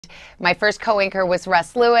My first co-anchor was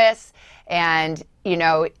Russ Lewis, and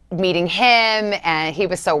meeting him, and he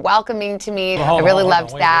was so welcoming to me. I really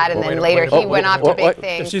loved that. And then later he went off to big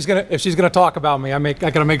things. If she's gonna talk about me, I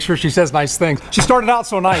gotta make sure she says nice things. She started out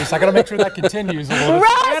so nice. I gotta make sure that continues a little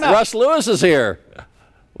bit. Russ Lewis is here.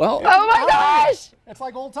 Well, oh my gosh! It's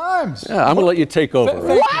like old times. Yeah, I'm gonna let you take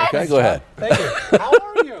over. What? Okay, go ahead. Thank you. How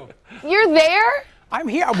are you? You're there? I'm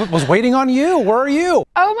here. I was waiting on you. Where are you?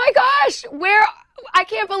 Oh my gosh! I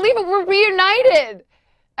can't believe it. We're reunited.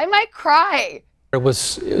 I might cry. It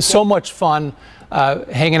was so much fun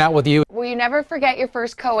hanging out with you. Will you never forget your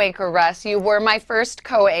first co-anchor, Russ? You were my first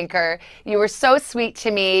co-anchor. You were so sweet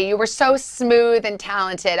to me. You were so smooth and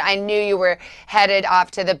talented. I knew you were headed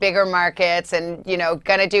off to the bigger markets and,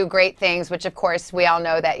 gonna do great things, which of course we all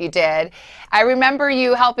know that you did. I remember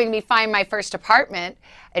you helping me find my first apartment.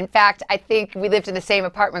 In fact, I think we lived in the same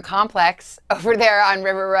apartment complex over there on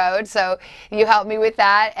River Road. So you helped me with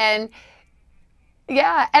that. And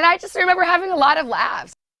yeah, and I just remember having a lot of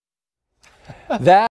laughs. That